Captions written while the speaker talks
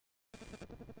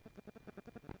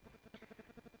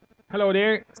Hello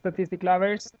there, statistic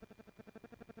lovers.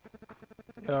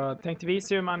 Jag tänkte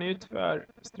visa hur man utför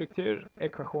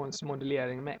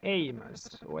strukturekvationsmodellering med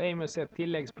AMOS. Och AMOS är ett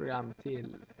tilläggsprogram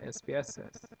till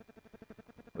SPSS.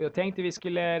 Och jag tänkte vi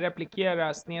skulle replikera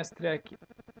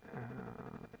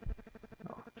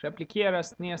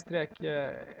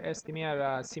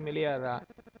estimera, simulera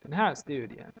den här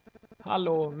studien.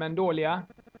 Hallå Mendolia.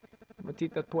 Vi har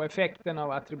tittat på effekten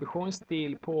av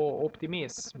attributionsstil på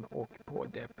optimism och på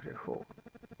depression.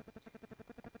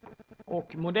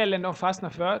 Och modellen de fastnar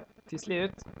för till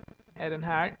slut är den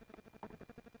här.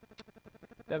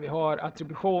 Där vi har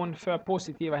attribution för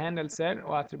positiva händelser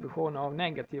och attribution av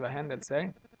negativa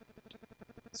händelser.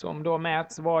 Som då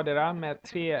mäts vardera med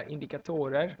 3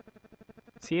 indikatorer.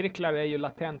 Cirklar är ju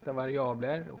latenta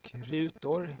variabler och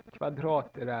rutor,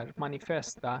 kvadrater är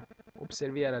manifesta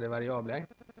observerade variabler.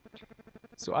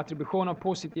 Så attribution av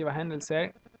positiva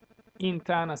händelser,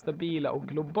 interna, stabila och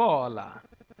globala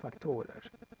faktorer.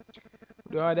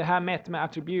 Då är det här mätt med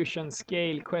attribution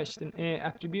style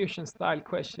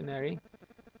questionary.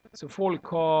 Så folk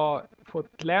har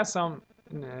fått läsa om,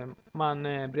 man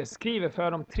beskriver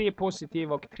för dem 3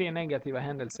 positiva och 3 negativa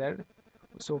händelser.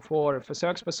 Så får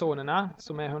försökspersonerna,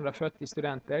 som är 140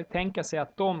 studenter, tänka sig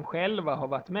att de själva har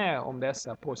varit med om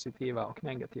dessa positiva och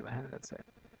negativa händelser.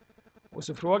 Och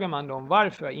så frågar man dem,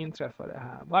 varför inträffar det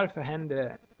här? Varför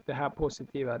hände det här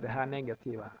positiva, det här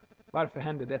negativa? Varför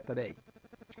hände detta dig?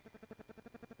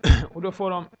 Och då får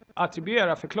de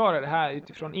förklara det här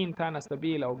utifrån interna,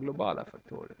 stabila och globala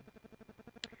faktorer.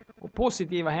 Och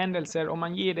positiva händelser, om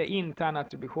man ger det intern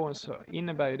attribution så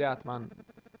innebär ju det att man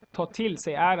tar till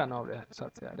sig äran av det, så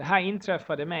att säga. Det här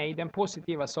inträffade mig, den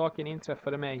positiva saken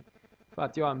inträffade mig för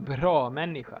att jag är en bra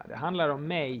människa. Det handlar om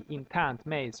mig, internt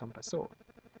mig som person.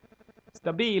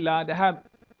 Stabila, det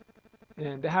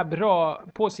här bra,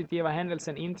 positiva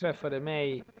händelsen inträffade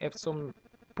mig eftersom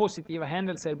positiva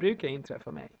händelser brukar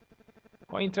inträffa mig.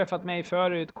 Har inträffat mig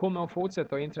förut, kommer att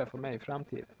fortsätta att inträffa mig i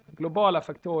framtiden. Globala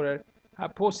faktorer, här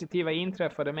positiva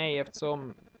inträffade mig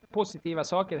eftersom positiva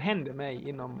saker händer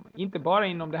mig inte bara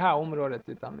inom det här området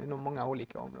utan inom många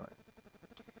olika områden.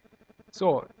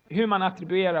 Så, hur man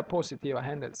attribuerar positiva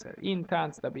händelser,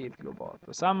 internt, stabilt, globalt.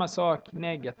 Och samma sak,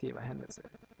 negativa händelser.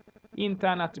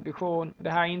 Intern attribution, det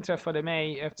här inträffade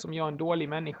mig eftersom jag är en dålig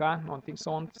människa, någonting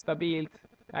sånt. Stabilt,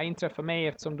 det här inträffar mig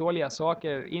eftersom dåliga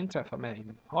saker inträffar mig.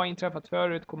 Har inträffat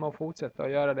förut, kommer att fortsätta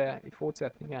att göra det i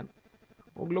fortsättningen.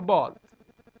 Och globalt,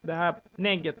 det här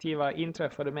negativa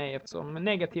inträffade mig eftersom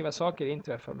negativa saker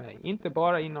inträffar mig. Inte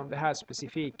bara inom det här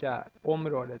specifika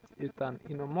området utan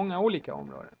inom många olika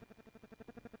områden.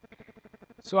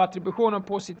 Så attribution av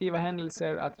positiva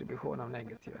händelser, attribution av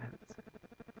negativa händelser.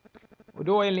 Och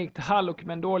då enligt Hall och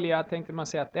Mendolia tänkte man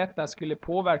sig att detta skulle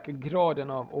påverka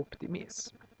graden av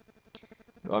optimism.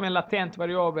 Då har vi en latent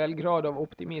variabel grad av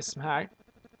optimism här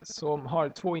som har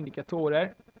 2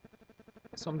 indikatorer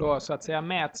som då så att säga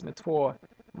mäts med 2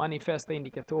 manifesta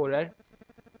indikatorer.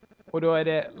 Och då är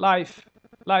det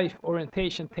Life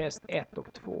Orientation Test 1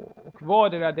 och 2. Och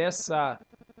vardera dessa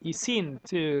i sin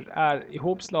tur är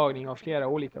ihopslagning av flera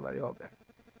olika variabler.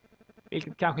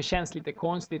 Vilket kanske känns lite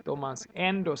konstigt om man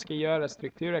ändå ska göra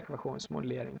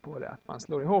strukturekvationsmodellering på det. Att man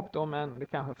slår ihop dem, men det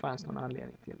kanske fanns någon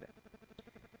anledning till det.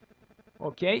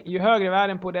 Okej, ju högre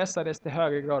värden på dessa desto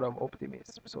högre grad av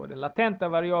optimism. Så den latenta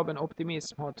variabeln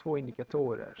optimism har 2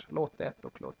 indikatorer, lot 1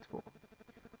 och lot 2.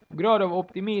 Grad av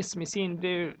optimism i sin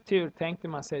tur tänkte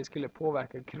man sig skulle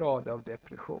påverka grad av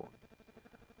depression.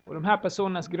 Och de här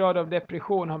personernas grad av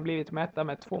depression har blivit mätta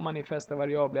med 2 manifesta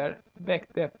variabler,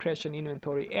 Beck Depression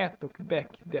Inventory 1 och Beck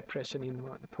Depression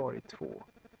Inventory 2.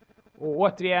 Och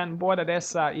återigen, båda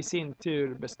dessa i sin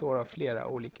tur består av flera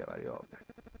olika variabler.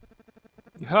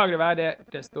 Ju högre värde,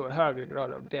 desto högre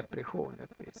grad av depression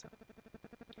uppvisar.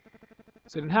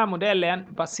 Så den här modellen,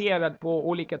 baserad på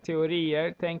olika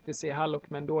teorier, tänkte sig Hall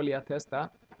och Mendolia testa.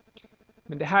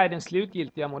 Men det här är den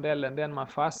slutgiltiga modellen, den man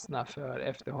fastnar för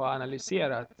efter att ha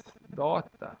analyserat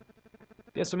data.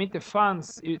 Det som inte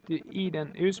fanns i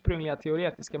den ursprungliga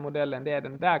teoretiska modellen, det är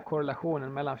den där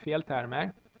korrelationen mellan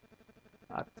feltermer.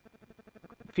 Att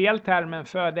feltermen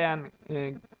för den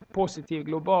positiv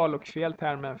global och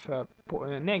feltermen för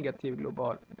negativ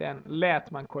global, den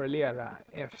lät man korrelera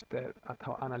efter att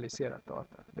ha analyserat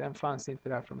data. Den fanns inte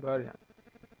där från början.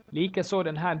 Likaså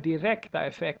den här direkta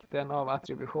effekten av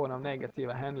attribution av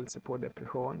negativa händelser på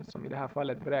depression, som i det här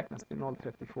fallet beräknas till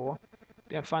 0,32,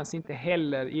 den fanns inte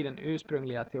heller i den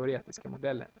ursprungliga teoretiska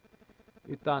modellen.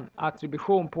 Utan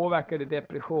attribution påverkade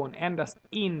depression endast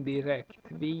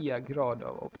indirekt via grad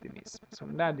av optimism. Så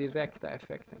den där direkta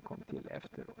effekten kom till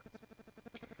efteråt.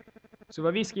 Så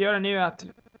vad vi ska göra nu är att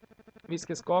vi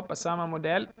ska skapa samma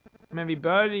modell, men vi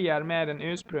börjar med den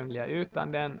ursprungliga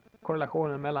utan den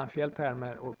korrelationen mellan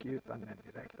feltermer och utan den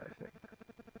direkta effekten.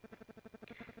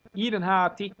 I den här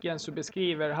artikeln så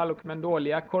beskriver Hallock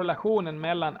Mendolia korrelationen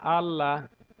mellan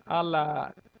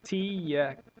alla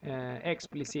 10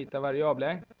 explicita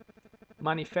variabler,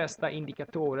 manifesta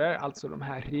indikatorer, alltså de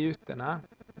här rutorna.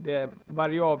 Det är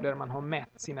variabler man har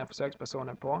mätt sina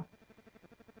försökspersoner på.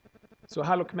 Så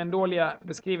Hallock Mendolia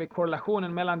beskriver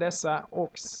korrelationen mellan dessa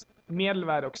och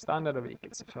medelvärde och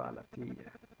standardavvikelse för alla 10.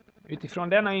 Utifrån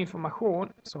denna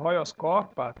information så har jag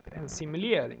skapat en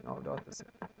simulering av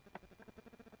datasättet.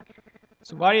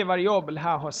 Så varje variabel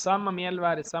här har samma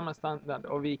medelvärde, samma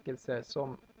standardavvikelse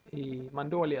som i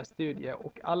Mendolias studie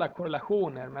och alla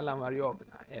korrelationer mellan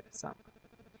variablerna är detsamma.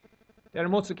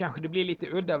 Däremot så kanske det blir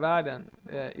lite udda värden.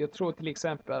 Jag tror till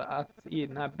exempel att i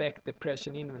den här Back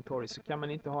Depression Inventory så kan man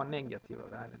inte ha negativa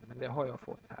värden, men det har jag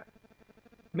fått här.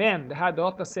 Men det här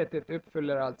datasättet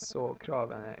uppfyller alltså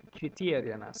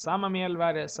kriterierna. Samma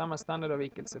medelvärde, samma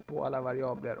standardavvikelse på alla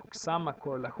variabler och samma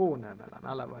korrelationer mellan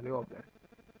alla variabler.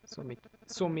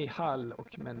 Som i Hall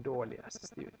och Mendolias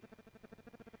studie.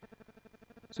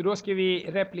 Så då ska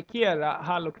vi replikera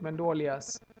Hall och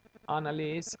Mendolias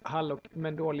analys, Hall och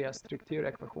Mendolias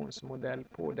strukturekvationsmodell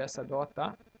på dessa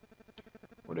data.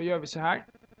 Och då gör vi så här.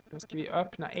 Då ska vi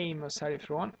öppna AMOS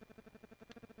härifrån.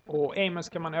 Och AMOS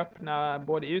kan man öppna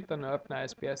både utan att öppna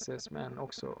SPSS men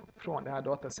också från det här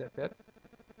datasättet.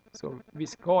 Så vi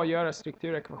ska göra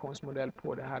strukturekvationsmodell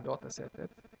på det här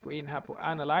datasättet. Gå in här på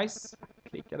Analyze.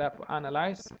 Klicka där på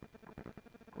Analyze.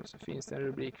 Och så finns det en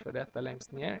rubrik för detta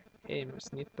längst ner.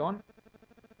 AMOS 19.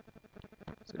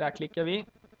 Så där klickar vi.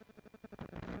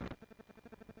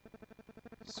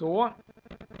 Så.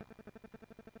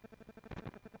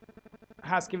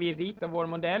 Här ska vi rita vår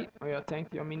modell. Och jag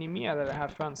tänkte jag minimerar det här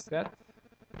fönstret.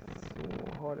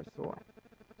 Så har det så.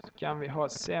 Så kan vi ha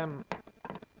SEM.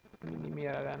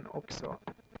 Minimera den också.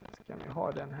 Så kan vi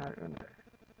ha den här under.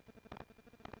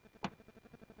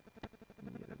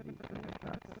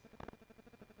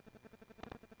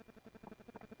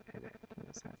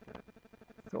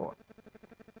 Så.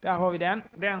 Där har vi den.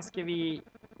 Den ska vi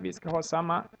ska ha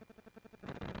samma.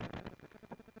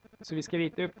 Så vi ska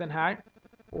rita upp den här.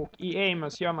 Och i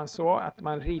AMOS gör man så att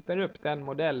man ritar upp den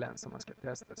modellen som man ska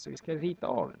testa. Så vi ska rita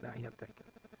av den där helt enkelt.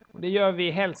 Och det gör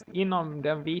vi helst inom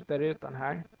den vita rutan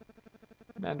här.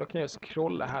 Men då kan jag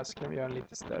scrolla här så kan vi göra den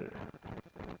lite större.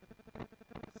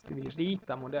 Så ska vi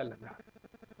rita modellen här.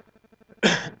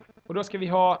 Och då ska vi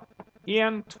ha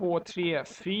 1, 2, 3,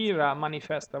 4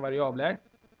 manifesta variabler.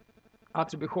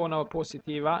 Attribution av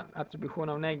positiva, attribution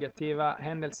av negativa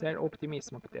händelser,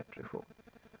 optimism och depression.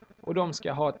 Och de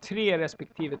ska ha 3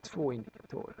 respektive 2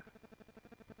 indikatorer.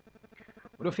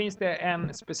 Och då finns det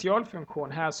en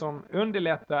specialfunktion här som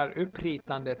underlättar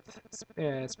uppritandet,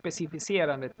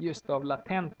 specificerandet just av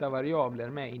latenta variabler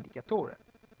med indikatorer.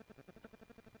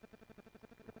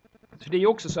 Så det är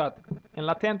också så att en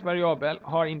latent variabel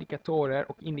har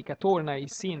indikatorer och indikatorerna i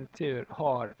sin tur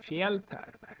har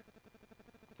feltermer.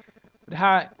 Det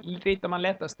här ritar man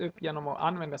lättast upp genom att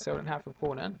använda sig av den här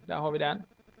funktionen. Där har vi den.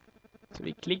 Så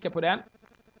vi klickar på den.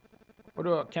 Och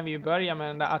då kan vi ju börja med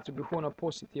den där attribution av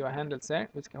positiva händelser.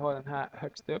 Vi ska ha den här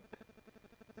högst upp.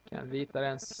 Jag kan rita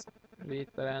den.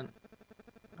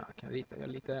 Jag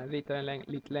ritar den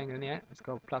lite längre ner. Vi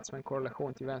ska ha plats med en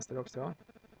korrelation till vänster också.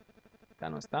 Där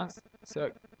någonstans. Så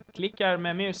klickar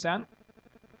med musen.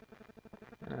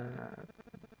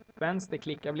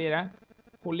 Vänsterklicka blir det.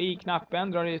 Håll i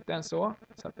knappen, drar ut den så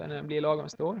att den blir lagom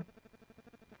stor.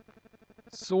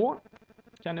 Så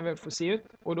kan den väl få se ut.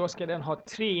 Och då ska den ha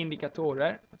 3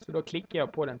 indikatorer. Så då klickar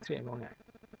jag på den 3 gånger.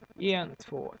 1,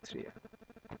 2, 3.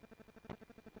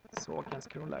 Så kan jag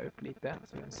scrolla upp lite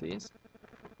så den syns.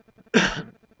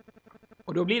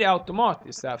 Och då blir det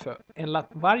automatiskt därför.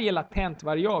 Varje latent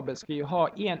variabel ska ju ha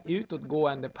en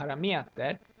utåtgående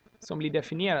parameter som blir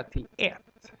definierad till 1.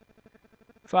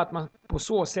 För att man på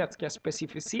så sätt ska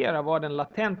specificera vad den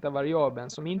latenta variabeln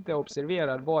som inte är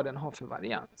observerad, vad den har för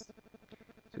varians.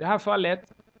 Så i det här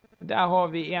fallet, där har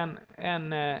vi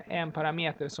en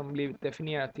parameter som blivit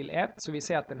definierad till 1. Så vi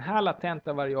säger att den här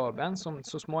latenta variabeln som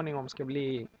så småningom ska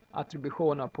bli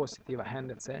attribution av positiva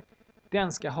händelser,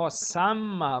 den ska ha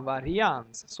samma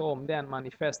varians som den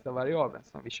manifesta variabeln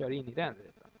som vi kör in i den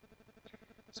rutan.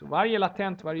 Så varje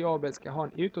latent variabel ska ha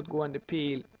en utåtgående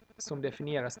pil som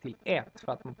definieras till 1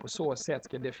 för att man på så sätt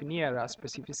ska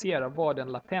specificera vad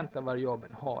den latenta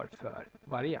variabeln har för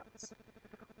varians.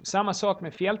 Och samma sak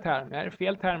med feltermer.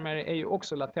 Feltermer är ju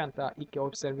också latenta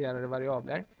icke-observerade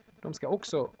variabler. De ska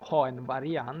också ha en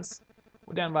varians.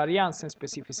 Och den variansen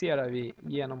specificerar vi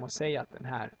genom att säga att den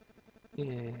här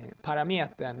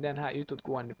parametern, den här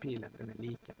utåtgående pilen, den är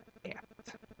lika med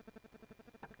 1.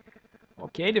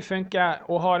 Okej, det funkar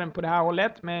att ha den på det här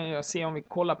hållet, men jag ser om vi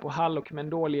kollar på Hall och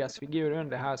Mendolias figur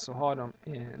under här så har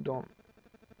de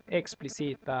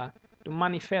explicita, de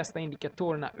manifesta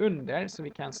indikatorerna under, så vi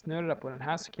kan snurra på den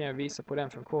här så kan jag visa på den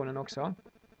funktionen också.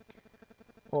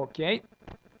 Okej.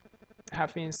 Här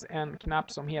finns en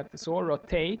knapp som heter så,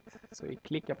 rotate, så vi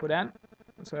klickar på den.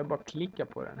 Och så jag bara klickar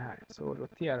på den här, så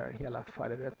roterar hela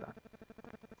färdigrätta.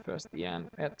 Först igen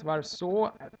ett varv så,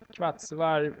 ett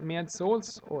kvartsvarv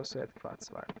medsåls och så ett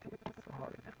kvartsvarv till. Så har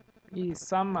vi den i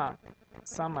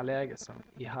samma läge som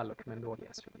i Hall och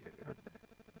Mendolias figur under.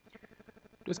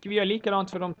 Då ska vi göra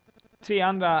likadant för de 3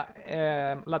 andra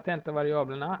latenta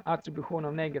variablerna, attribution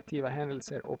av negativa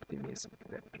händelser, optimism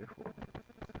och depression.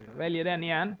 Jag väljer den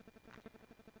igen.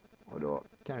 Och då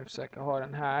kan vi försöka ha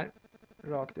den här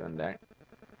rakt under.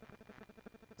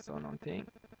 Så någonting.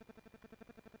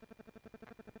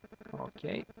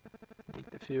 Okej.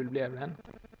 Lite ful blev den.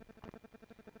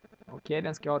 Okej,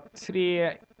 den ska ha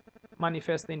 3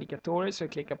 manifesta indikatorer. Så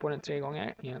jag klickar på den 3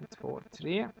 gånger. 1, 2,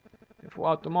 3. Den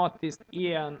får automatiskt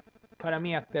en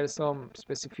parameter som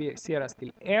specificeras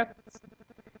till 1.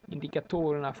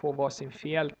 Indikatorerna får varsin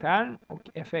felterm. Och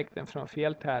effekten från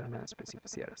feltermen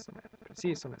specificeras som 1.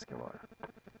 Precis som det ska vara.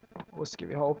 Och ska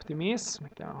vi ha optimism,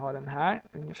 kan man ha den här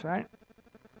ungefär.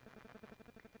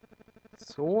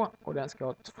 Så, och den ska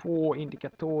ha 2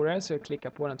 indikatorer, så jag klickar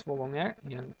på den 2 gånger.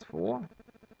 1, 2.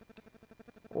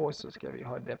 Och så ska vi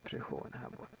ha depression här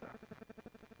borta.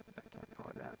 Där kan vi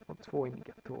ha den. Och 2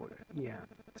 indikatorer. 1,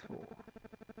 2.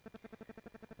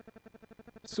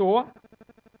 Så.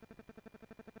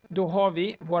 Då har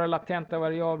vi våra latenta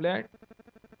variabler.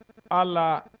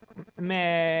 Alla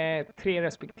med 3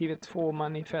 respektive 2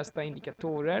 manifesta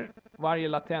indikatorer. Varje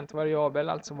latent variabel,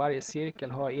 alltså varje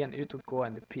cirkel, har en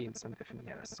utåtgående pil som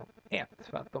definieras som 1.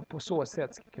 För att de på så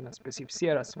sätt ska kunna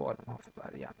specificeras vad de har för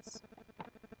varians.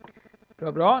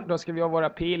 Bra, då ska vi ha våra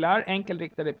pilar.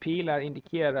 Enkelriktade pilar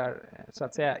indikerar så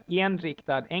att säga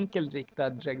enkelriktad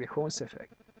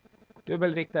regressionseffekt.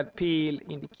 Dubbelriktad pil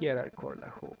indikerar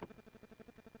korrelation.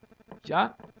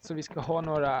 Ja, så vi ska ha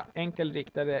några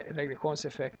enkelriktade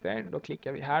regressionseffekter. Då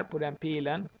klickar vi här på den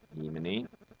pilen i menyn.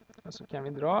 Och så kan vi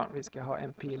dra. Vi ska ha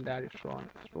en pil därifrån.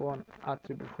 Från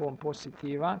attribution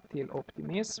positiva till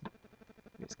optimism.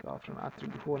 Vi ska ha från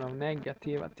attribution av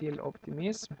negativa till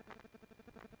optimism.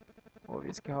 Och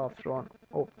vi ska ha från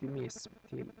optimism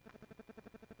till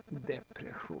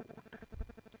depression.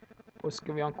 Och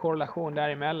ska vi ha en korrelation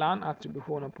däremellan.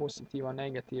 Attribution av positiva och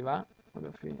negativa. Och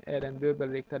då är det en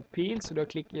dubbelriktad pil, så då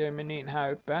klickar jag i menyn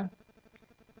här uppe.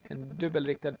 En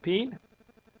dubbelriktad pil.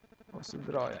 Och så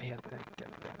drar jag helt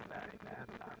enkelt den där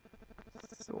emellan.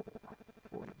 Så,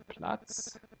 får en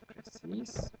plats.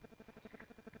 Precis.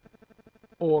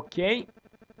 Okej.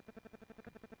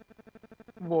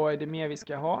 Vad är det mer vi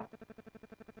ska ha?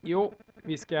 Jo,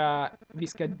 vi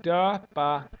ska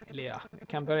döpa, eller ja, jag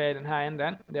kan börja i den här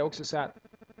änden. Det är också så att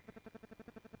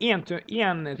en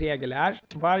regel är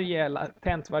varje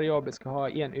latent variabel ska ha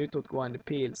en utåtgående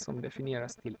pil som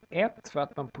definieras till 1 för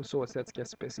att man på så sätt ska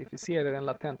specificera den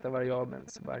latenta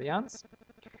variabelns varians.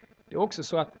 Det är också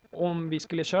så att om vi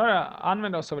skulle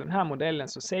använda oss av den här modellen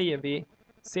så säger vi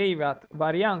att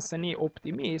variansen i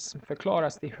optimism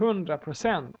förklaras till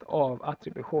 100% av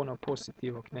attribution av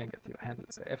positiva och negativa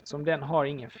händelser eftersom den har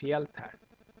ingen felterm.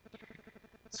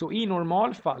 Så i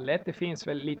normalfallet, det finns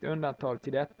väl lite undantag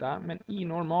till detta, men i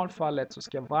normalfallet så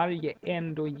ska varje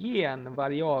endogen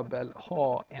variabel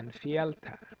ha en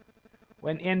felterm.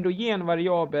 Och en endogen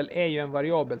variabel är ju en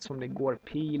variabel som det går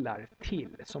pilar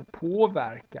till, som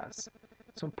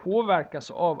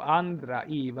påverkas av andra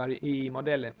i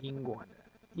modellen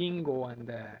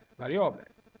ingående variabler.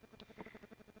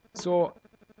 Så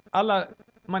alla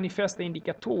manifesta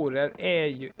indikatorer är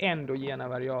ju endogena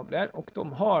variabler och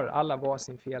de har alla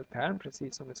varsin felterm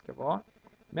precis som det ska vara.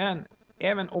 Men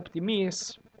även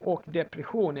optimism och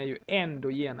depression är ju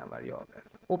endogena variabler.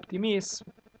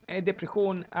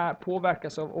 Depression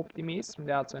påverkas av optimism,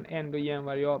 det är alltså en endogen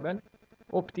variabel.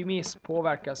 Optimism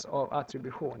påverkas av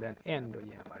attribution, det är en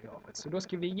endogen variabel. Så då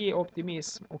ska vi ge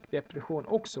optimism och depression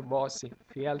också varsin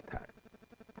felterm.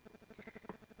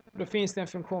 Då finns det en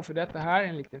funktion för detta här,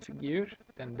 en liten figur,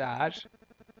 den där,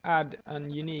 add an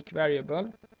unique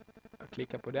variable. Jag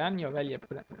klickar på den, jag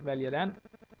väljer den.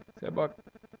 Så jag bara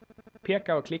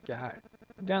pekar och klickar här.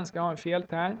 Den ska ha en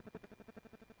felterm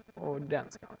och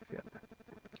den ska ha en felterm.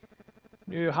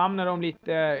 Nu hamnar de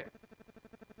lite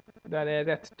där det är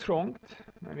rätt trångt,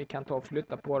 men vi kan ta och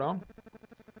flytta på dem.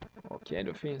 Okej,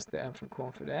 då finns det en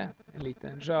funktion för det. En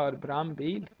liten röd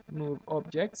brandbil, move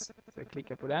objects. Så Så jag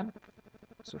klickar på den.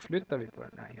 Så flyttar vi på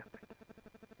den här helt enkelt.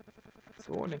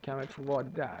 Så den kan väl få vara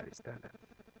där istället.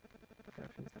 Där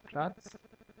finns det plats.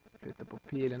 Flytta på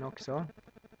pilen också.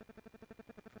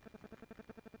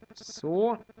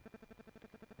 Så.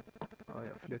 Och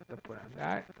jag flyttar på den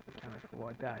där. Det kan väl få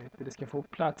vara där. Det ska få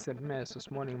plats med så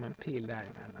småningom en pil där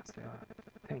emellan. Så jag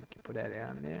tänker på det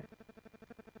redan nu.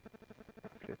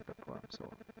 Jag flyttar på den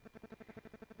så.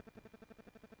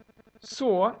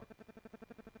 Så.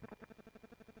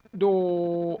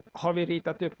 Då har vi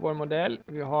ritat upp vår modell.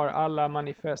 Vi har alla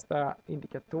manifesta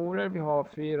indikatorer. Vi har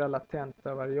 4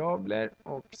 latenta variabler.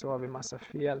 Och så har vi massa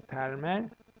feltermer.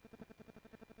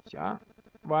 Ja.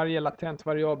 Varje latent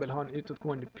variabel har en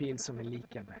utåtgående pil som är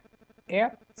lika med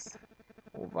 1.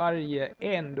 Och varje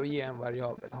endogen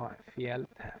variabel har en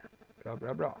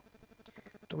felterm. Bra.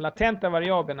 De latenta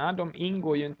variablerna, de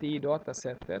ingår ju inte i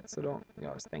datasättet. Så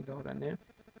jag stängde av den nu.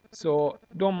 Så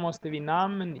de måste vi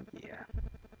namnge.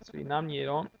 Så vi namnger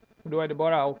dem. Och då är det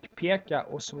bara att peka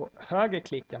och så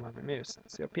högerklickar man med musen.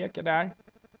 Så jag pekar där.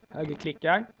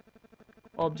 Högerklickar.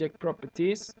 Object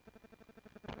Properties.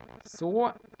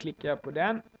 Så klickar jag på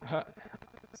den.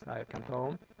 Så här jag kan ta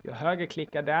om. Jag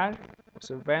högerklickar där. Och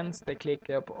så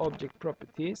vänsterklickar jag på Object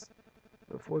Properties.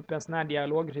 Då får jag upp en sån här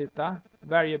dialogruta.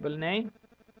 Variable name.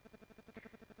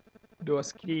 Då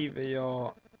skriver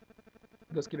jag.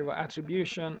 Då ska det vara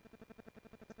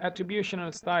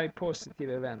Attributional Style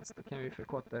Positive Events. Då kan vi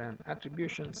förkorta den.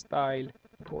 Attribution Style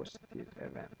Positive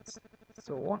Events.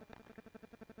 Så.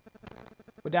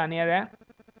 Och där nere.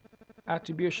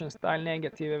 Attribution Style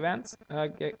Negative Events.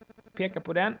 Peka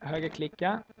på den.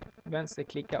 Högerklicka.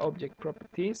 Vänsterklicka Object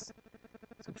Properties.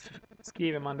 Så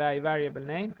skriver man där i Variable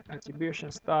Name.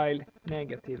 Attribution Style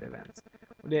Negative Events.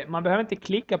 Och man behöver inte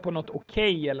klicka på något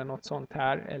okej eller något sånt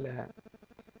här. Eller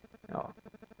ja.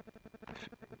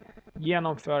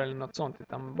 Genomför eller något sånt,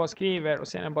 utan man bara skriver och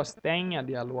sen är det bara stänga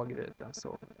dialogrutan,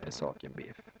 så är saken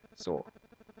biff. Så.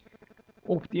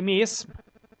 Optimism.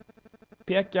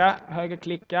 Peka,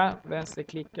 högerklicka,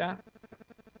 vänsterklicka.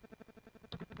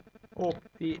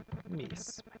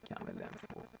 Optimism kan väl den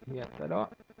få heta då.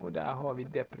 Och där har vi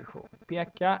depression.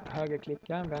 Peka,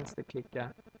 högerklicka,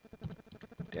 vänsterklicka.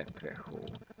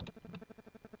 Depression.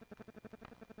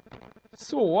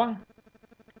 Så.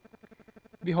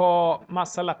 Vi har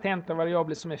massa latenta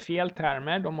variabler som är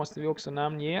feltermer. De måste vi också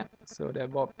namnge. Så det är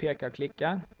bara peka och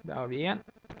klicka. Där har vi en.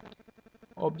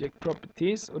 Object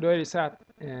Properties. Och då är det så att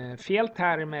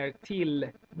feltermer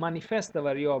till manifesta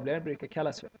variabler brukar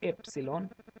kallas för epsilon.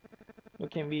 Då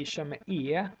kan vi köra med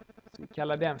e. Så vi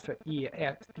kallar den för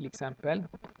e1 till exempel.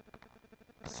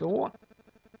 Så.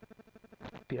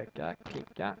 Peka,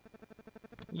 klicka.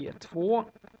 e2.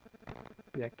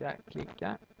 Peka,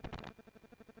 klicka.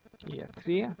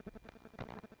 E3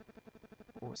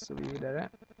 och så vidare.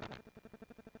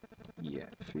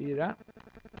 E4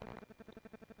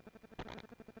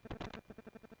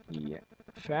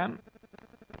 E5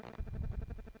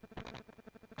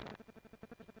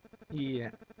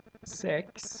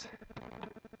 E6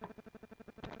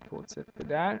 fortsätter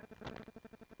där.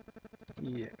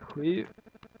 E7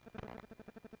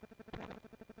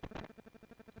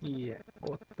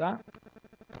 E8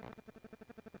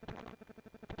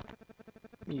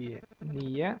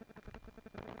 E9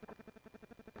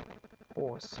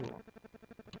 och så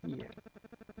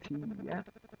E10.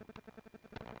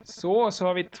 Så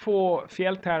har vi 2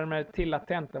 feltermer till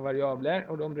latenta variabler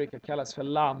och de brukar kallas för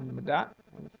lambda.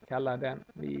 Kallar den,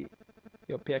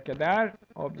 jag pekar där,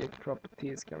 Object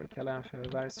Properties ska vi kalla den för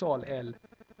versal L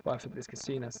bara för att det ska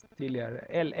synas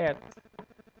tydligare. L1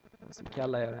 och så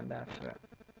kallar jag den där för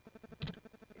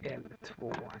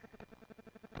L2.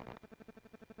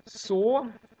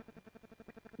 Så.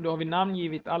 Då har vi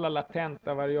namngivit alla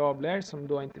latenta variabler som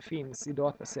då inte finns i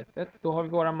datasättet. Då har vi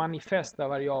våra manifesta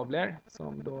variabler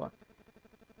som då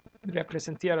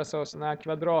representeras av sådana här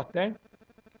kvadrater.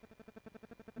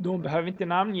 De behöver vi inte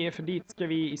namnge för dit ska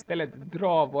vi istället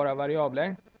dra våra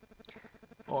variabler.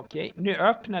 Okej, nu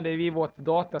öppnade vi vårt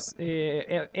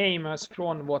AMOS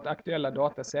från vårt aktuella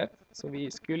datasätt. Så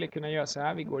vi skulle kunna göra så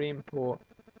här. Vi går in på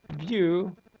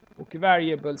View och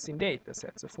Variables in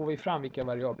Dataset så får vi fram vilka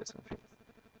variabler som finns.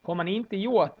 Har man inte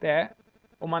gjort det,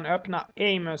 om man öppnar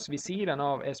AMOS vid sidan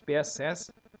av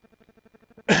SPSS,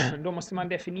 då måste man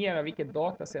definiera vilket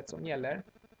datasätt som gäller.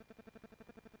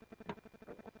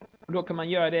 Och då kan man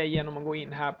göra det genom att gå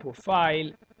in här på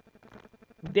File,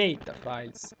 Data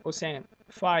Files och sen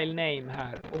File Name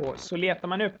här. Och så letar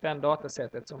man upp den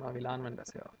datasättet som man vill använda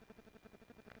sig av.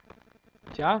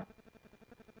 Ja.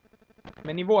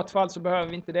 Men i vårt fall så behöver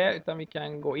vi inte det utan vi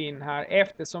kan gå in här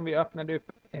eftersom vi öppnade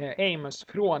upp AMOS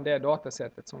från det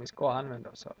datasättet som vi ska använda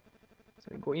oss av. Så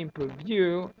vi går in på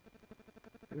View,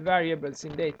 Variables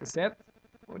in Dataset,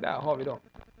 och där har vi dem.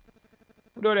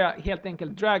 Och då är det helt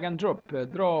enkelt drag and drop,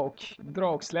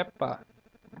 dra och släppa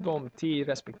dem till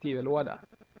respektive låda.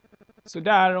 Så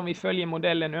där, om vi följer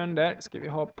modellen under, ska vi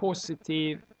ha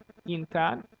positiv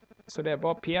intern. Så det är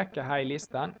bara att peka här i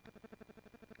listan.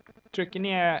 Trycker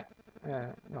ner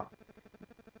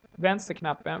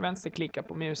vänsterknappen, vänsterklickar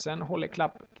på musen, håller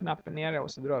knappen nere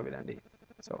och så drar vi den dit.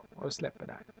 Så, och släpper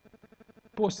där.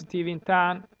 Positiv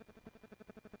intern,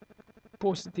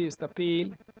 positiv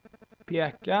stabil,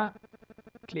 peka,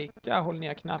 klicka, håll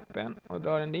ner knappen och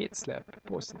dra den dit, släpp,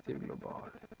 positiv global.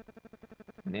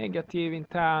 Negativ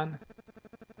intern,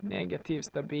 negativ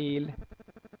stabil,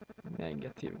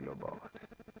 negativ global.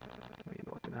 Vi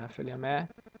låter den här följa med.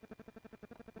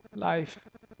 Life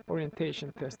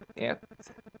Orientation Test 1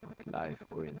 och Life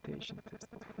Orientation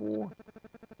Test 2.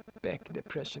 Back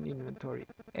Depression Inventory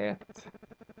 1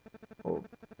 och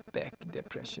Back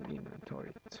Depression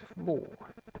Inventory 2.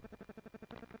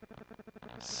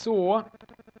 Så,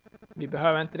 vi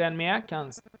behöver inte den mer,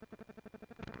 kan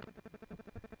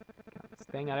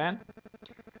stänga den.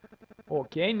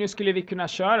 Okej, nu skulle vi kunna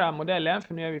köra modellen,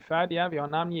 för nu är vi färdiga. Vi har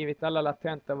namngivit alla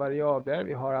latenta variabler,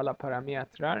 vi har alla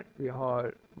parametrar.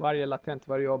 Varje latent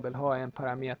variabel har en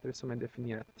parameter som är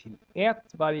definierad till 1.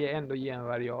 Varje endogen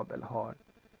variabel har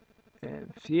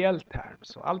en felterm,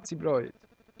 så allt ser bra ut.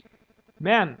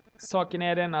 Men saken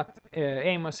är den att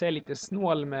AMOS är lite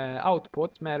snål med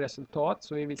output, med resultat.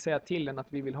 Så vi vill säga till den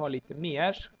att vi vill ha lite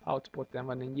mer output än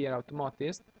vad den ger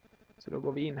automatiskt. Så då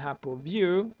går vi in här på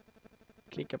View.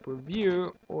 Klickar på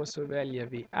View och så väljer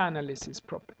vi Analysis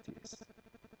Properties.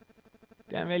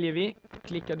 Den väljer vi.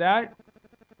 Klickar där.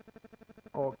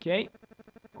 Okej.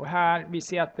 Och här, vi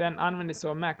ser att den använder sig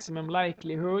av Maximum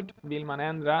Likelihood. Vill man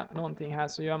ändra någonting här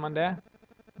så gör man det.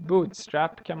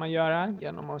 Bootstrap kan man göra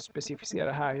genom att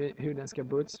specificera här hur den ska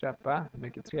bootstrappa.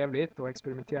 Mycket trevligt att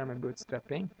experimentera med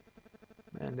bootstrapping.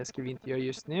 Men det ska vi inte göra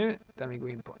just nu, utan vi går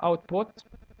in på Output.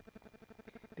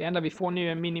 Det enda vi får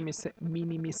nu är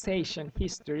minimization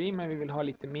history, men vi vill ha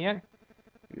lite mer.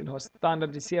 Vi vill ha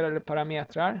standardiserade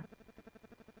parametrar.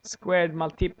 Squared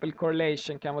multiple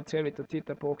correlation kan vara trevligt att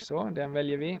titta på också. Den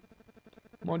väljer vi.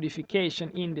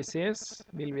 Modification indices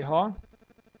vill vi ha.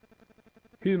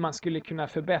 Hur man skulle kunna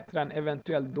förbättra en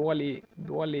eventuellt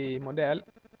dålig modell.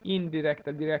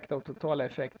 Indirekta, direkta och totala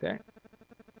effekter.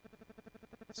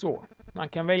 Så, man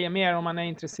kan välja mer om man är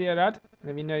intresserad,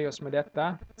 men vi nöjer oss med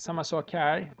detta. Samma sak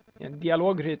här.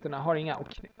 Dialogrytorna har inga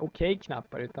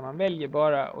okej-knappar, utan man väljer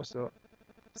bara och så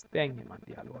stänger man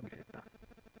dialogrytan.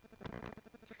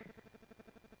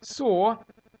 Så,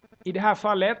 i det här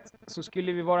fallet så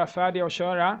skulle vi vara färdiga att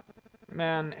köra.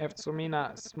 Men eftersom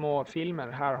mina små filmer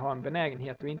här har en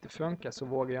benägenhet att inte funka så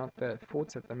vågar jag inte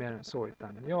fortsätta mer än så,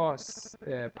 utan jag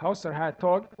pausar här ett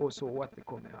tag och så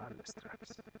återkommer jag alldeles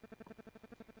strax.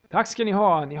 Tack ska ni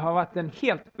ha, ni har varit en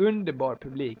helt underbar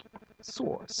publik.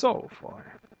 So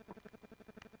far.